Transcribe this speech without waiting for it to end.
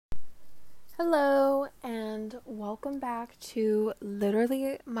Hello, and welcome back to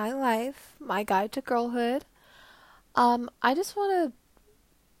Literally My Life, my guide to girlhood. I just want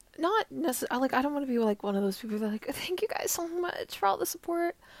to not necessarily I don't want to be like one of those people that are like, thank you guys so much for all the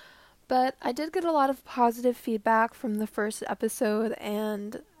support. But I did get a lot of positive feedback from the first episode,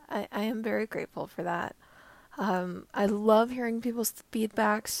 and I am very grateful for that. I love hearing people's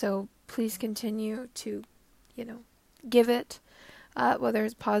feedback, so please continue to, you know, give it whether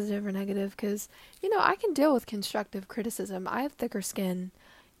it's positive or negative, because, I can deal with constructive criticism. I have thicker skin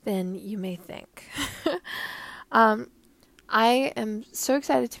than you may think. um, I am so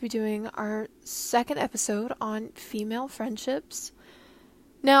excited to be doing our second episode on female friendships.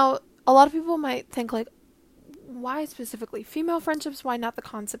 Now, a lot of people might think, like, why specifically female friendships? Why not the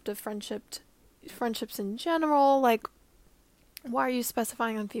concept of friendships in general? Like, why are you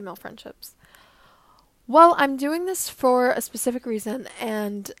specifying on female friendships? Well, I'm doing this for a specific reason,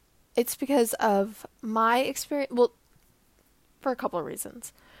 and it's because of my experience. Well, for a couple of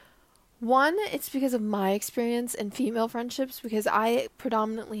reasons. One, it's because of my experience in female friendships, because I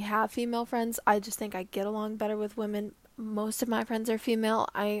predominantly have female friends. I just think I get along better with women. Most of my friends are female.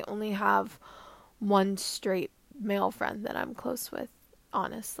 I only have one straight male friend that I'm close with,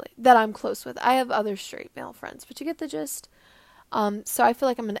 honestly. That I'm close with. I have other straight male friends, but you get the gist. So I feel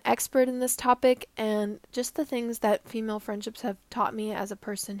like I'm an expert in this topic, and just the things that female friendships have taught me as a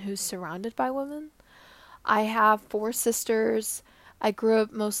person who's surrounded by women. I have four sisters. I grew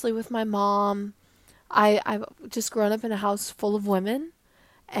up mostly with my mom. I've just grown up in a house full of women,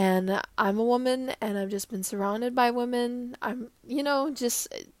 and I'm a woman, and I've just been surrounded by women. I'm,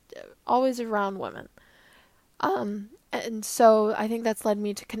 just always around women. And so I think that's led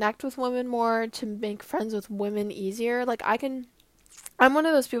me to connect with women more, to make friends with women easier. I'm one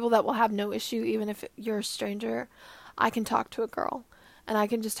of those people that will have no issue, even if you're a stranger. I can talk to a girl, and I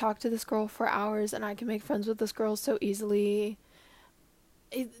can just talk to this girl for hours, and I can make friends with this girl so easily,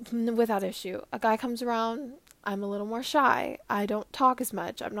 without issue. A guy comes around, I'm a little more shy. I don't talk as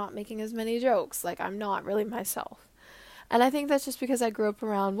much. I'm not making as many jokes. Like, I'm not really myself. And I think that's just because I grew up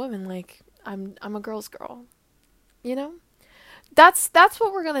around women. Like, I'm a girl's girl. You know? That's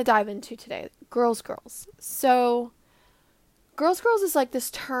what we're gonna dive into today. Girls. So, girls is like this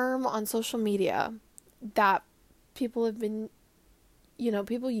term on social media that people have been,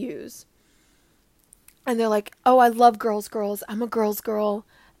 people use. And they're like, oh, I love girls. I'm a girl's girl.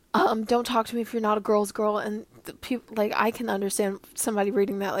 Don't talk to me if you're not a girl's girl. And the people, like, I can understand somebody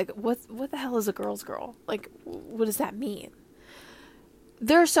reading that, like, what the hell is a girl's girl? Like, what does that mean?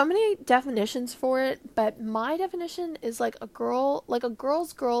 There are so many definitions for it, but my definition is like a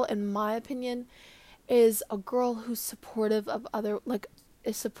girl's girl, in my opinion, is a girl who's supportive of other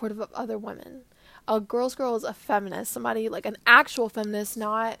women. A girl's girl is a feminist, somebody like an actual feminist,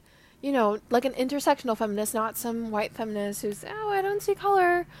 not, like an intersectional feminist, not some white feminist who's, oh, I don't see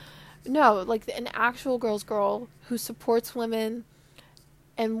color. No, like an actual girl's girl who supports women.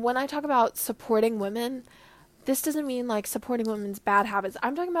 And when I talk about supporting women, this doesn't mean like supporting women's bad habits.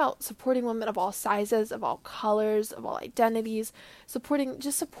 I'm talking about supporting women of all sizes, of all colors, of all identities, supporting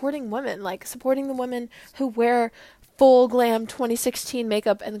women, like supporting the women who wear full glam 2016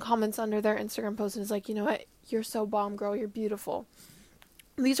 makeup and comments under their Instagram post and is like, you know what, you're so bomb, girl, you're beautiful.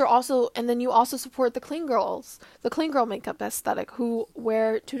 These are also, and then you also support the clean girl makeup aesthetic, who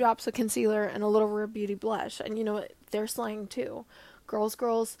wear 2 drops of concealer and a little Rare Beauty blush, and you know what, they're slaying too.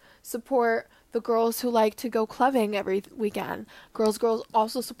 Girls support the girls who like to go clubbing every weekend. Girls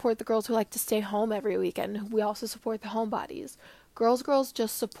also support the girls who like to stay home every weekend. We also support the homebodies. Girls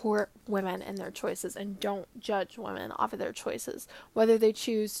just support women and their choices and don't judge women off of their choices. Whether they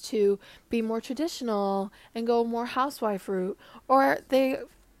choose to be more traditional and go more housewife route, or they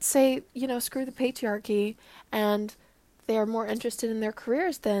say, screw the patriarchy, and they are more interested in their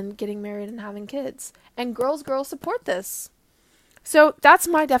careers than getting married and having kids. And girls support this. So that's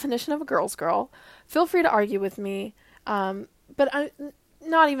my definition of a girl's girl. Feel free to argue with me, but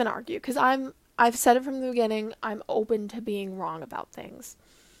not even argue, because I've said it from the beginning. I'm open to being wrong about things,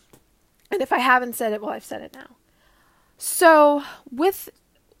 and if I haven't said it, well, I've said it now. So with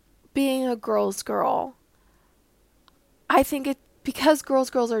being a girl's girl, I think because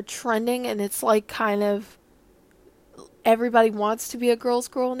girls are trending, and it's like kind of everybody wants to be a girl's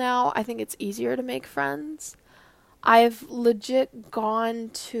girl now. I think it's easier to make friends. I've legit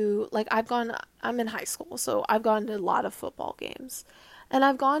gone to, I'm in high school, so I've gone to a lot of football games. And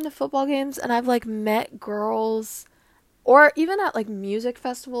I've gone to football games, and I've, met girls, or even at, music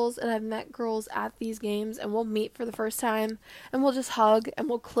festivals, and I've met girls at these games, and we'll meet for the first time, and we'll just hug, and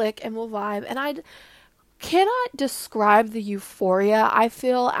we'll click, and we'll vibe. And cannot describe the euphoria I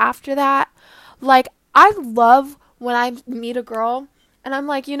feel after that. Like, I love when I meet a girl and I'm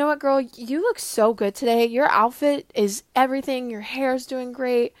like, you know what, girl, you look so good today. Your outfit is everything. Your hair's doing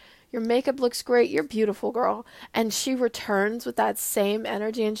great. Your makeup looks great. You're beautiful, girl. And she returns with that same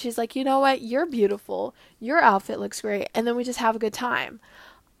energy and she's like, you know what, you're beautiful. Your outfit looks great. And then we just have a good time.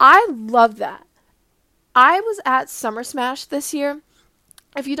 I love that. I was at Summer Smash this year.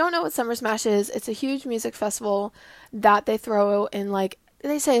 If you don't know what Summer Smash is, it's a huge music festival that they throw in, like,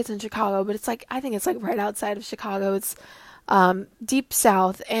 they say it's in Chicago, but it's like, I think it's like right outside of Chicago. It's deep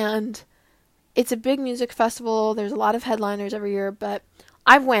south, and it's a big music festival. There's a lot of headliners every year, but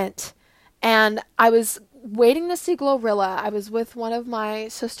I went and I was waiting to see Glorilla. I was with one of my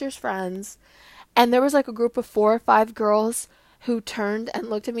sister's friends, and there was like a group of 4 or 5 girls who turned and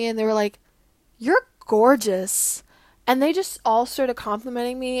looked at me and they were like, "You're gorgeous." And they just all started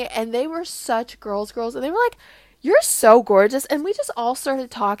complimenting me, and they were such girls, and they were like, "You're so gorgeous." And we just all started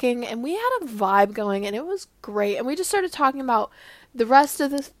talking, and we had a vibe going, and it was great. And we just started talking about the rest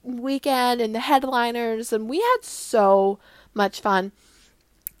of the weekend and the headliners, and we had so much fun.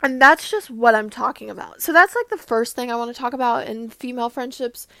 And that's just what I'm talking about. So that's like the first thing I want to talk about in female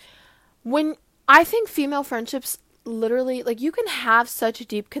friendships. When I think female friendships, literally, like, you can have such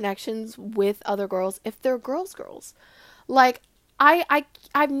deep connections with other girls if they're girls. Like,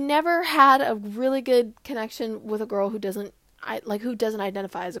 I've never had a really good connection with a girl who doesn't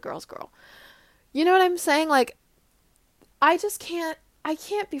identify as a girl's girl. You know what I'm saying? Like, I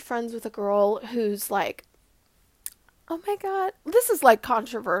can't be friends with a girl who's like, oh my god, this is like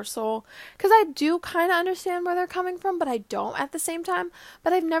controversial, because I do kind of understand where they're coming from, but I don't at the same time.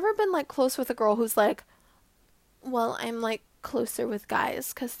 But I've never been like close with a girl who's like, well, I'm like closer with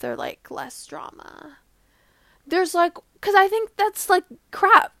guys because they're like less drama. There's like, because I think that's like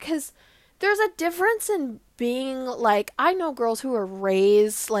crap, because there's a difference in being like, I know girls who are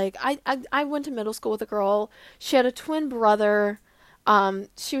raised, like, I went to middle school with a girl. She had a twin brother.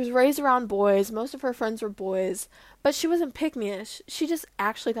 She was raised around boys. Most of her friends were boys, but she wasn't pick-me-ish. She just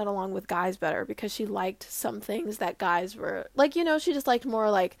actually got along with guys better because she liked some things that guys were like, you know, she just liked more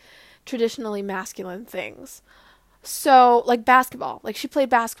like traditionally masculine things. So, like basketball, like she played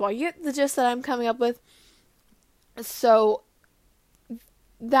basketball. You get the gist that I'm coming up with. So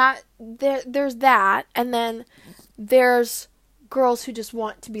that there's that, and then there's girls who just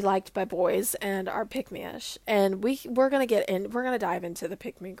want to be liked by boys and are pick-me-ish, and we're gonna dive into the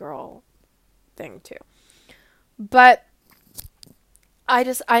pick-me girl thing too. But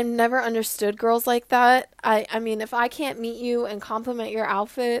I never understood girls like that. I mean, if I can't meet you and compliment your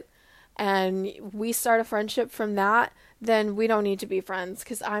outfit and we start a friendship from that, then we don't need to be friends,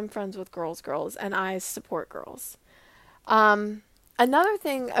 because I'm friends with girls, and I support girls. Another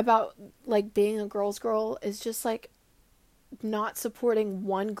thing about like being a girl's girl is just like not supporting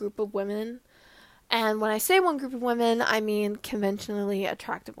one group of women. And when I say one group of women, I mean conventionally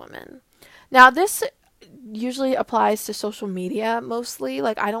attractive women. Now, this usually applies to social media mostly.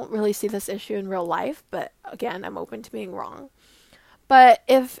 Like, I don't really see this issue in real life, but again, I'm open to being wrong. But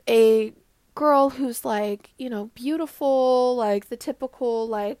if a girl who's like, you know, beautiful, like the typical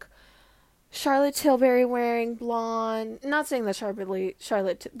like Charlotte Tilbury wearing blonde. Not saying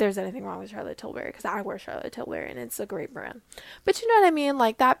that there's anything wrong with Charlotte Tilbury, because I wear Charlotte Tilbury and it's a great brand. But you know what I mean?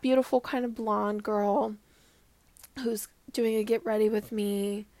 Like that beautiful kind of blonde girl who's doing a get ready with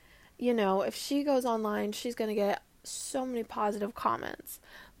me. You know, if she goes online, she's going to get so many positive comments.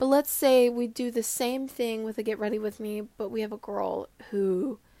 But let's say we do the same thing with a get ready with me, but we have a girl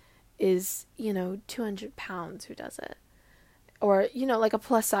who is, you know, 200 pounds who does it. Or, you know, like a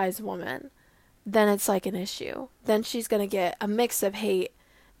plus size woman. Then it's like an issue. Then she's going to get a mix of hate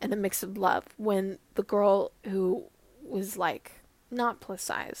and a mix of love, when the girl who was like not plus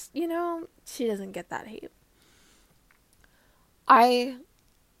size, you know, she doesn't get that hate.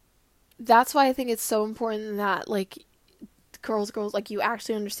 That's why I think it's so important that like girls, like you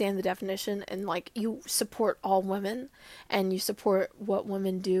actually understand the definition, and like you support all women and you support what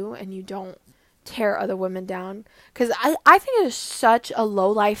women do, and you don't tear other women down, because I think it is such a low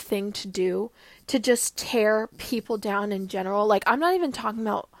life thing to do, to just tear people down in general. Like, I'm not even talking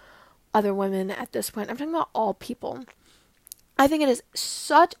about other women at this point, I'm talking about all people. I think it is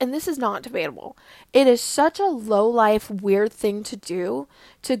such, and this is not debatable, it is such a low life weird thing to do,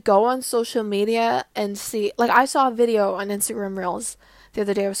 to go on social media and see, like, I saw a video on Instagram Reels the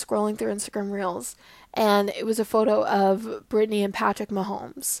other day. I was scrolling through Instagram Reels, and it was a photo of Brittany and Patrick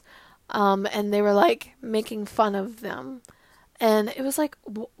Mahomes. And they were like making fun of them, and it was like,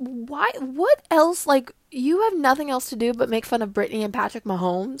 why? What else? Like, you have nothing else to do but make fun of Brittany and Patrick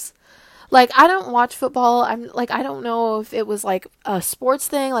Mahomes. Like, I don't watch football. I'm like, I don't know if it was like a sports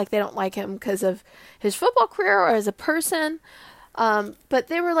thing, like they don't like him because of his football career or as a person. But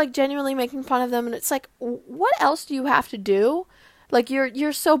they were like genuinely making fun of them, and it's like, what else do you have to do? Like,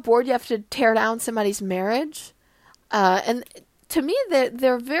 you're so bored you have to tear down somebody's marriage. And to me,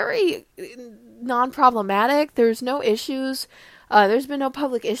 they're very non-problematic. There's no issues. There's been no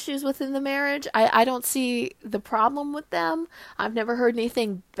public issues within the marriage. I don't see the problem with them. I've never heard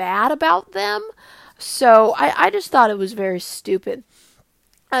anything bad about them. So I just thought it was very stupid.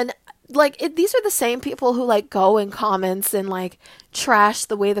 And like these are the same people who like go in comments and like trash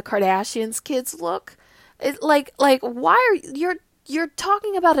the way the Kardashians kids look. It like why are you're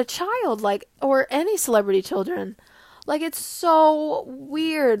talking about a child, like, or any celebrity children? Like, it's so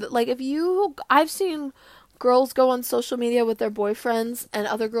weird. Like, I've seen girls go on social media with their boyfriends and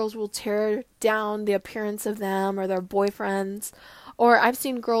other girls will tear down the appearance of them or their boyfriends. Or I've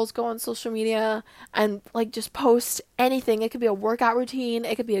seen girls go on social media and like just post anything. It could be a workout routine,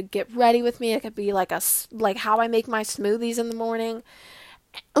 it could be a get ready with me, it could be like like how I make my smoothies in the morning.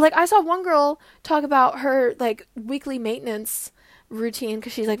 Like, I saw one girl talk about her like weekly maintenance routine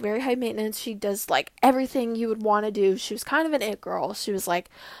because she's like very high maintenance. She does like everything you would want to do. She was kind of an it girl. She was like,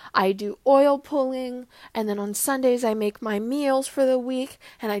 I do oil pulling, and then on Sundays I make my meals for the week,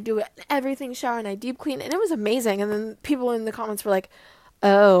 and I do everything, shower, and I deep clean, and it was amazing. And then people in the comments were like,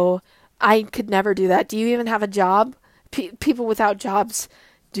 oh, I could never do that. Do you even have a job? People without jobs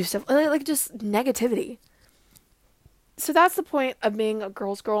do stuff like just negativity. So that's the point of being a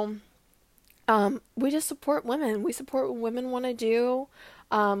girl's girl. We just support women. We support what women want to do.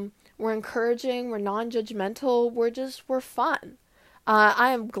 We're encouraging. We're non-judgmental. We're fun.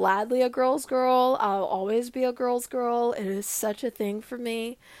 I am gladly a girl's girl. I'll always be a girl's girl. It is such a thing for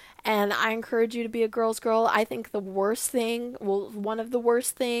me. And I encourage you to be a girl's girl. I think the worst thing, one of the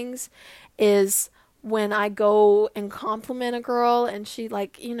worst things is when I go and compliment a girl and she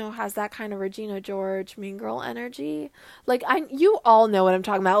like, has that kind of Regina George mean girl energy. Like, you all know what I'm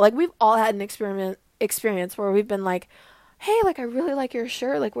talking about. Like, we've all had an experience where we've been like, hey, like, I really like your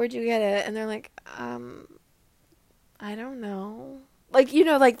shirt. Like, where'd you get it? And they're like, I don't know. Like,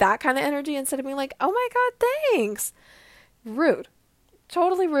 like that kind of energy, instead of being like, oh my God, thanks. Rude.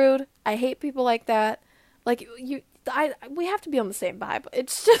 Totally rude. I hate people like that. Like, we have to be on the same vibe.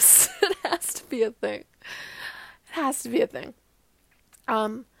 It's just, it has to be a thing. It has to be a thing.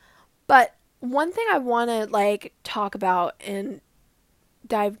 But one thing I want to, like, talk about and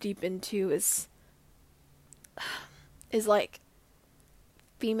dive deep into is like,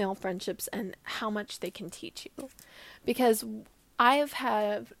 female friendships and how much they can teach you. Because I've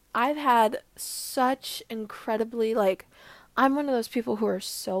had such incredibly, like, I'm one of those people who are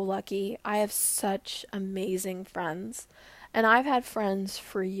so lucky. I have such amazing friends. And I've had friends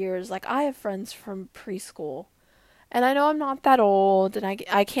for years. Like, I have friends from preschool. And I know I'm not that old, and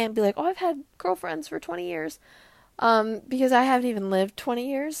I can't be like, oh, I've had girlfriends for 20 years. Because I haven't even lived 20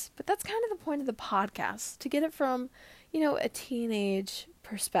 years. But that's kind of the point of the podcast, to get it from, a teenage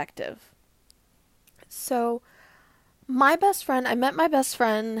perspective. So, I met my best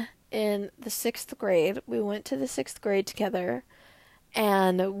friend in the 6th grade. We went to the 6th grade together,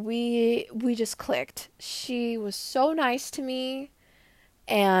 and we just clicked. She was so nice to me,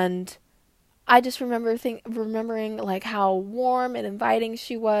 and I just remembering like how warm and inviting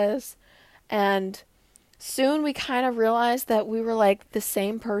she was. And soon we kind of realized that we were like the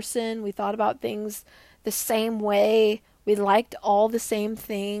same person. We thought about things the same way. We liked all the same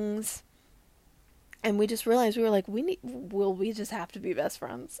things. And we just realized we were like, we just have to be best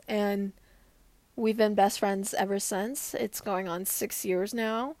friends. And we've been best friends ever since. It's going on 6 years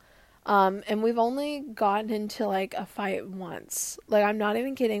now. And we've only gotten into like a fight once. Like, I'm not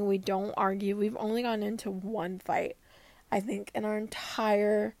even kidding. We don't argue. We've only gotten into one fight, I think, in our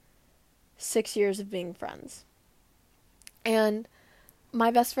entire 6 years of being friends. And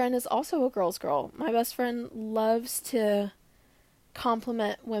my best friend is also a girl's girl. My best friend loves to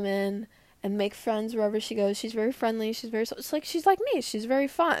compliment women and make friends wherever she goes. She's very friendly. It's like, she's like me. She's very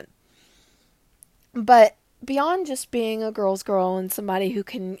fun. But beyond just being a girl's girl and somebody who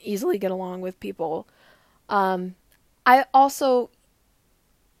can easily get along with people, I also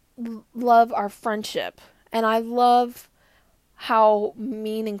love our friendship. And I love how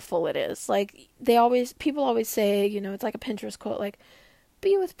meaningful it is. Like, people always say, it's like a Pinterest quote, like,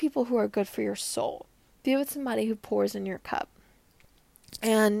 be with people who are good for your soul. Be with somebody who pours in your cup.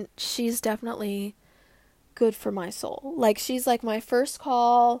 And she's definitely good for my soul. Like, she's like my first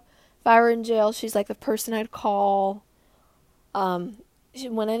call. If I were in jail, she's like the person I'd call.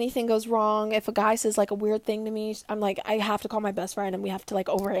 when anything goes wrong, if a guy says like a weird thing to me, I'm like, I have to call my best friend and we have to like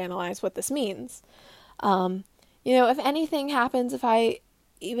overanalyze what this means. Um, if anything happens, if I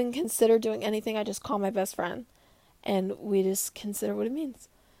even consider doing anything, I just call my best friend and we just consider what it means.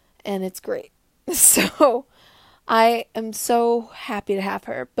 And it's great. So I am so happy to have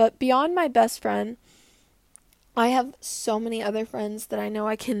her. But beyond my best friend, I have so many other friends that I know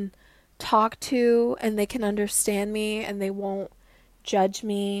I can talk to and they can understand me and they won't judge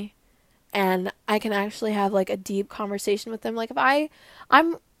me, and I can actually have like a deep conversation with them. Like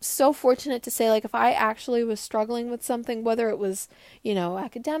I'm so fortunate to say, like, if I actually was struggling with something, whether it was,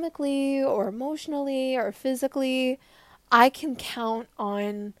 academically or emotionally or physically, I can count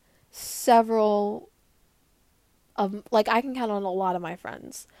on several I can count on a lot of my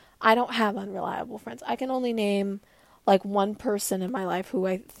friends. I don't have unreliable friends. I can only name like one person in my life who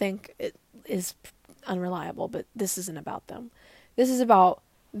I think is unreliable, but this isn't about them. This is about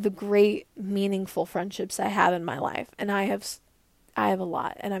the great, meaningful friendships I have in my life, and I have a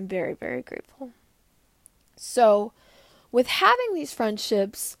lot, and I'm very, very grateful. So, with having these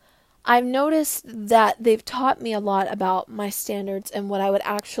friendships, I've noticed that they've taught me a lot about my standards and what I would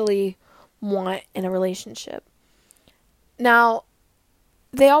actually want in a relationship. Now,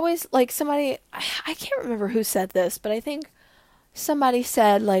 they always, like, somebody, I can't remember who said this, but I think somebody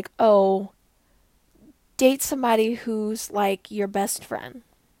said, like, oh, date somebody who's like your best friend,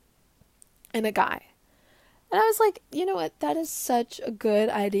 and a guy. And I was like, you know what? That is such a good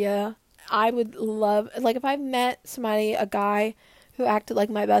idea. I would love, like, if I met somebody, a guy who acted like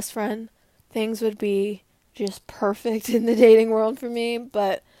my best friend, things would be just perfect in the dating world for me.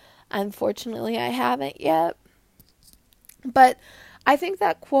 But unfortunately, I haven't yet. But I think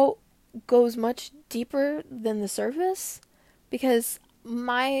that quote goes much deeper than the surface, because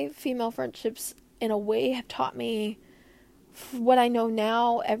my female friendships, in a way, have taught me what I know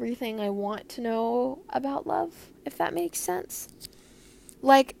now, everything I want to know about love, if that makes sense.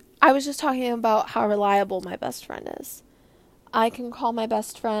 Like, I was just talking about how reliable my best friend is. I can call my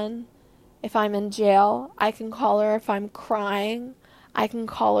best friend if I'm in jail. I can call her if I'm crying. I can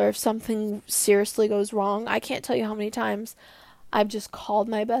call her if something seriously goes wrong. I can't tell you how many times I've just called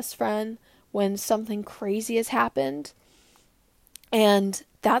my best friend when something crazy has happened. And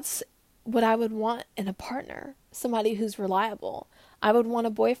that's what I would want in a partner. Somebody who's reliable. I would want a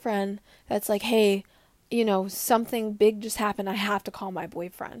boyfriend that's like, hey, something big just happened. I have to call my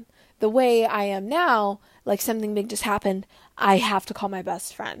boyfriend. The way I am now, like, something big just happened. I have to call my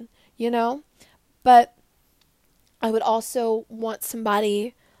best friend, But I would also want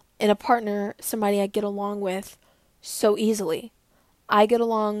somebody in a partner, somebody I get along with so easily. I get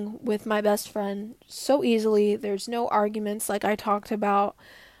along with my best friend so easily. There's no arguments like I talked about.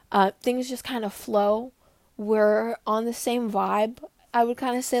 Things just kind of flow. We're on the same vibe. I would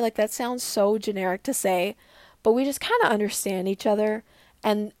kind of say, like, that sounds so generic to say, but we just kind of understand each other.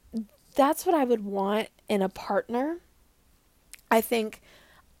 And that's what I would want in a partner. I think,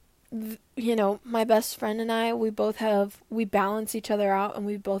 my best friend and I, we balance each other out, and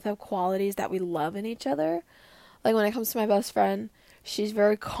we both have qualities that we love in each other. Like, when it comes to my best friend, she's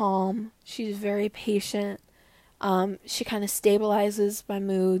very calm. She's very patient. She kind of stabilizes my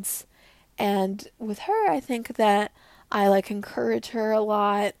moods. And with her, I think that I encourage her a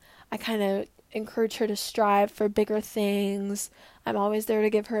lot. I kind of encourage her to strive for bigger things. I'm always there to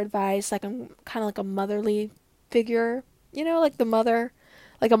give her advice. Like, I'm kind of like a motherly figure, like the mother,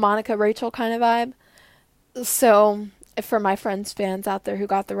 like a Monica Rachel kind of vibe. So, for my friends, fans out there who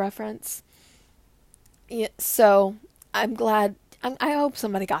got the reference. Yeah, so I'm glad, I hope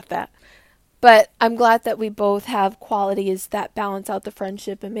somebody got that. But I'm glad that we both have qualities that balance out the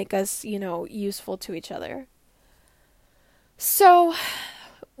friendship and make us, useful to each other. So,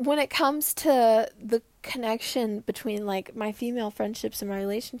 when it comes to the connection between, like, my female friendships and my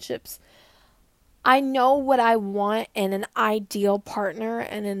relationships, I know what I want in an ideal partner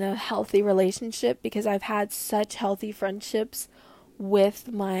and in a healthy relationship, because I've had such healthy friendships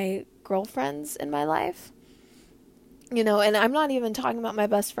with my girlfriends in my life. And I'm not even talking about my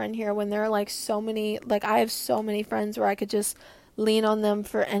best friend here, when there are I have so many friends where I could just lean on them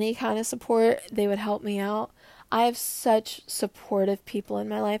for any kind of support. They would help me out. I have such supportive people in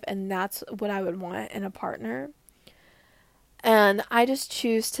my life, and that's what I would want in a partner. And I just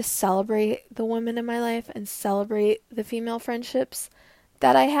choose to celebrate the women in my life and celebrate the female friendships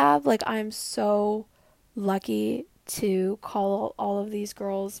that I have. Like, I'm so lucky to call all of these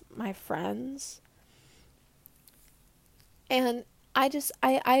girls my friends. And I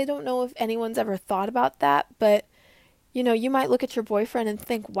don't know if anyone's ever thought about that, but, you might look at your boyfriend and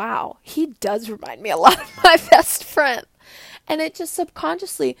think, wow, he does remind me a lot of my best friend. And it just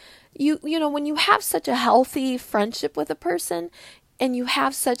subconsciously, you know, when you have such a healthy friendship with a person, and you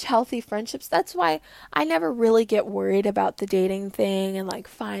have such healthy friendships, that's why I never really get worried about the dating thing and like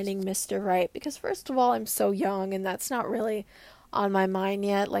finding Mr. Right, because first of all, I'm so young and that's not really on my mind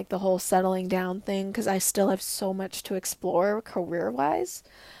yet, like the whole settling down thing, because I still have so much to explore career-wise.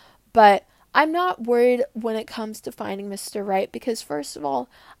 But I'm not worried when it comes to finding Mr. Right, because first of all,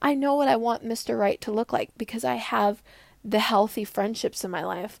 I know what I want Mr. Right to look like because I have the healthy friendships in my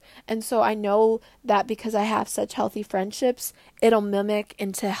life. And so I know that because I have such healthy friendships, it'll mimic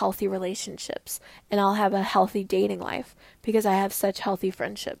into healthy relationships, and I'll have a healthy dating life because I have such healthy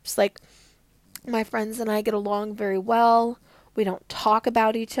friendships. Like, my friends and I get along very well. We don't talk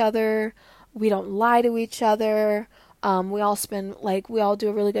about each other. We don't lie to each other. We all do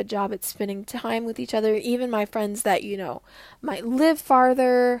a really good job at spending time with each other. Even my friends that, you know, might live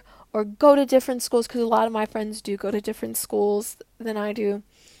farther or go to different schools, because a lot of my friends do go to different schools than I do.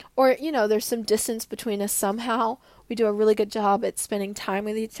 Or, you know, there's some distance between us somehow. We do a really good job at spending time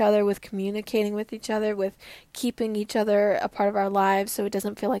with each other, with communicating with each other, with keeping each other a part of our lives so it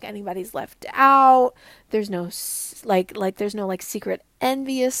doesn't feel like anybody's left out. There's no there's no like secret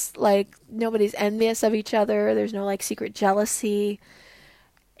envious, like nobody's envious of each other. There's no like secret jealousy.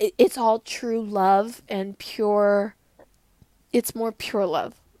 It's all true love and pure. It's more pure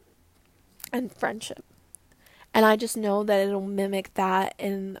love and friendship. And I just know that it'll mimic that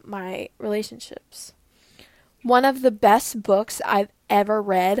in my relationships. One of the best books I've ever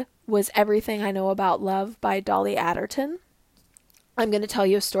read was Everything I Know About Love by Dolly Adderton. I'm going to tell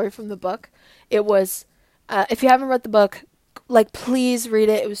you a story from the book. It was, if you haven't read the book, like, please read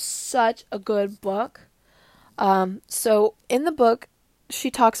it. It was such a good book. So in the book, she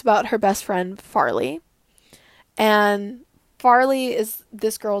talks about her best friend, Farley. And Farley is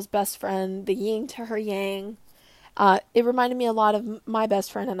this girl's best friend, the yin to her yang. It reminded me a lot of my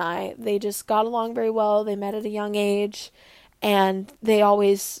best friend and I. They just got along very well. They met at a young age, and they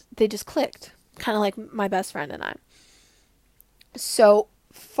just clicked, kind of like my best friend and I. So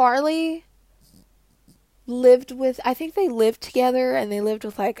Farley I think they lived together, and they lived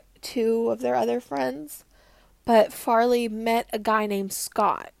with like two of their other friends. But Farley met a guy named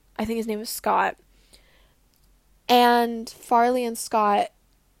Scott. I think his name was Scott. And Farley and Scott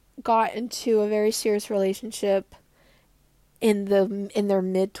got into a very serious relationship in their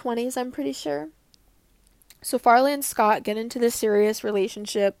mid-20s, I'm pretty sure. So Farley and Scott get into this serious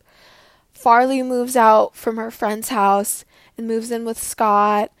relationship. Farley moves out from her friend's house and moves in with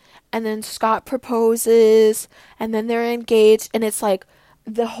Scott, and then Scott proposes, and then they're engaged, and it's like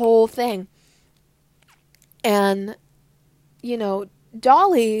the whole thing. And, you know,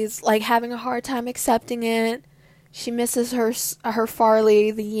 Dolly's like having a hard time accepting it. She misses her Farley,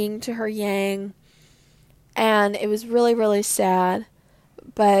 the yin to her yang. And it was really, really sad.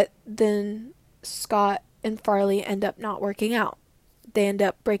 But then Scott and Farley end up not working out. They end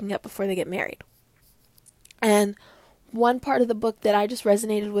up breaking up before they get married. And one part of the book that I just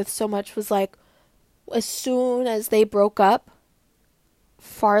resonated with so much was like, as soon as they broke up,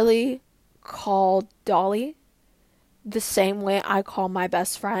 Farley called Dolly the same way I call my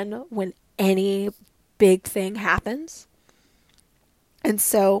best friend when any big thing happens. And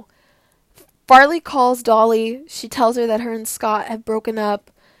so Farley calls Dolly. She tells her that her and Scott have broken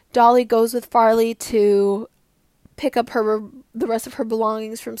up. Dolly goes with Farley to pick up the rest of her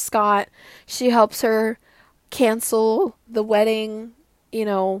belongings from Scott. She helps her cancel the wedding, you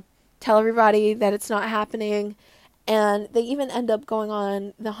know, tell everybody that it's not happening. And they even end up going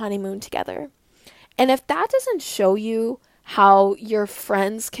on the honeymoon together. And if that doesn't show you how your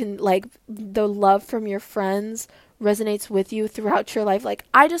friends can, like, the love from your friends resonates with you throughout your life, like,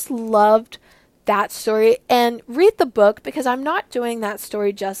 I just loved that story. And read the book, because I'm not doing that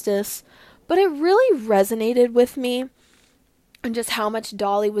story justice, but it really resonated with me, and just how much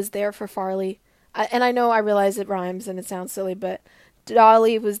Dolly was there for Farley. And I know I realize it rhymes and it sounds silly, but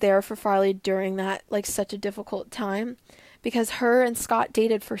Dolly was there for Farley during that, like, such a difficult time, because her and Scott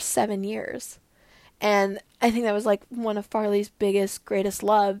dated for 7 years. And I think that was like one of Farley's biggest, greatest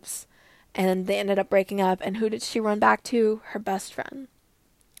loves. And they ended up breaking up. And who did she run back to? Her best friend.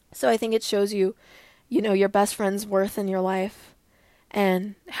 So I think it shows you, you know, your best friend's worth in your life,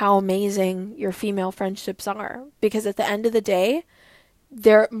 and how amazing your female friendships are. Because at the end of the day,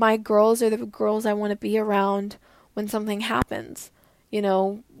 my girls are the girls I want to be around when something happens. You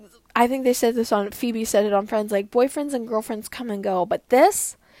know, I think they said this Phoebe said it on Friends, like, boyfriends and girlfriends come and go, but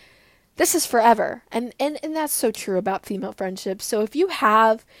this is forever. And that's so true about female friendships. So if you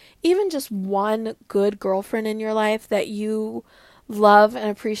have even just one good girlfriend in your life that you love and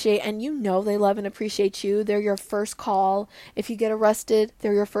appreciate, and you know they love and appreciate you. They're your first call. If you get arrested,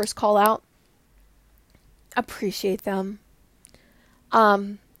 they're your first call out. Appreciate them.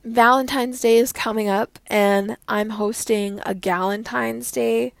 Valentine's Day is coming up, and I'm hosting a Galentine's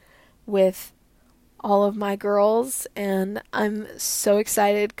Day with all of my girls, and I'm so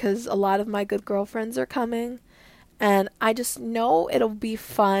excited because a lot of my good girlfriends are coming, and I just know it'll be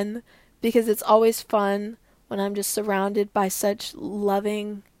fun because it's always fun when I'm just surrounded by such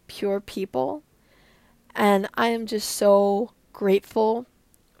loving, pure people, and I am just so grateful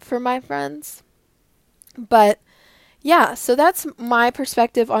for my friends. But yeah, so that's my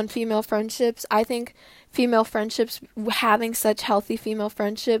perspective on female friendships. I think female friendships, having such healthy female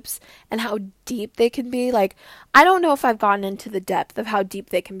friendships and how deep they can be, like, I don't know if I've gotten into the depth of how deep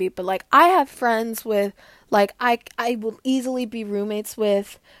they can be, but like, I have friends with, like, I will easily be roommates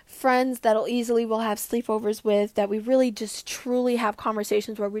with, friends that'll easily will have sleepovers with, that we really just truly have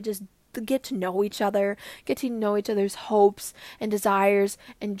conversations where we just get to know each other, get to know each other's hopes and desires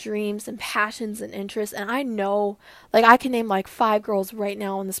and dreams and passions and interests. And I know, like, I can name like 5 girls right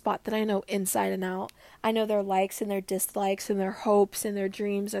now on the spot that I know inside and out. I know their likes and their dislikes and their hopes and their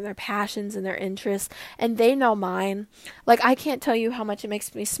dreams and their passions and their interests, and they know mine. Like, I can't tell you how much it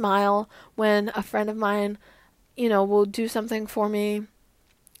makes me smile when a friend of mine, will do something for me,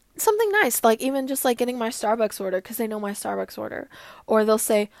 something nice, like even just like getting my Starbucks order because they know my Starbucks order. Or they'll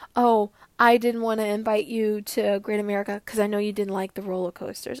say, oh, I didn't want to invite you to Great America because I know you didn't like the roller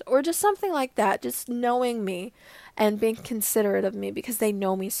coasters. Or just something like that, just knowing me and being considerate of me because they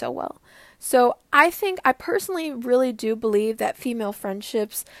know me so well. So I personally really do believe that female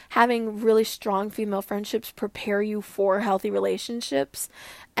friendships, having really strong female friendships, prepare you for healthy relationships.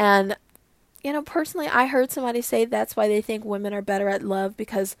 And personally, I heard somebody say that's why they think women are better at love,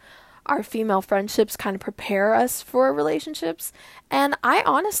 because our female friendships kind of prepare us for relationships. And I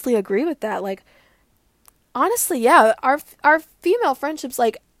honestly agree with that. Like, honestly, yeah, our female friendships,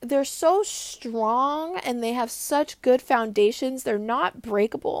 like, they're so strong and they have such good foundations. They're not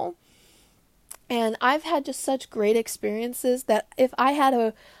breakable. And I've had just such great experiences that if I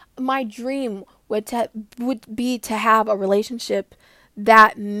had my dream would be to have a relationship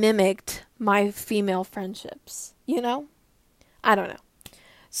that mimicked my female friendships, I don't know.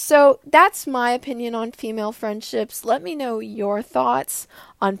 So that's my opinion on female friendships. Let me know your thoughts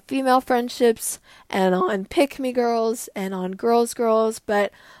on female friendships and on pick me girls and on girls.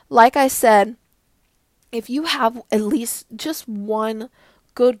 But like I said, if you have at least just one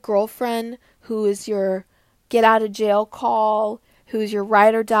good girlfriend who is your get out of jail call, who's your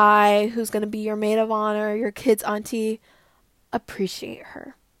ride or die, who's going to be your maid of honor, your kid's auntie, appreciate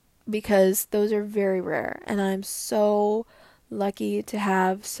her, because those are very rare, and I'm so lucky to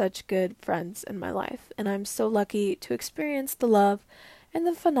have such good friends in my life, and I'm so lucky to experience the love and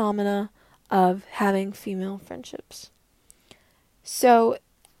the phenomena of having female friendships. So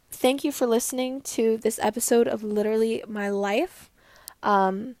thank you for listening to this episode of Literally My Life.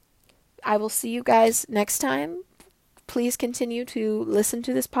 I will see you guys next time. Please continue to listen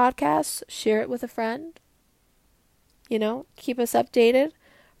to this podcast, share it with a friend. Keep us updated.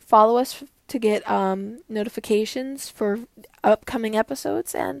 Follow us to get notifications for upcoming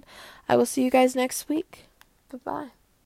episodes. And I will see you guys next week. Bye-bye.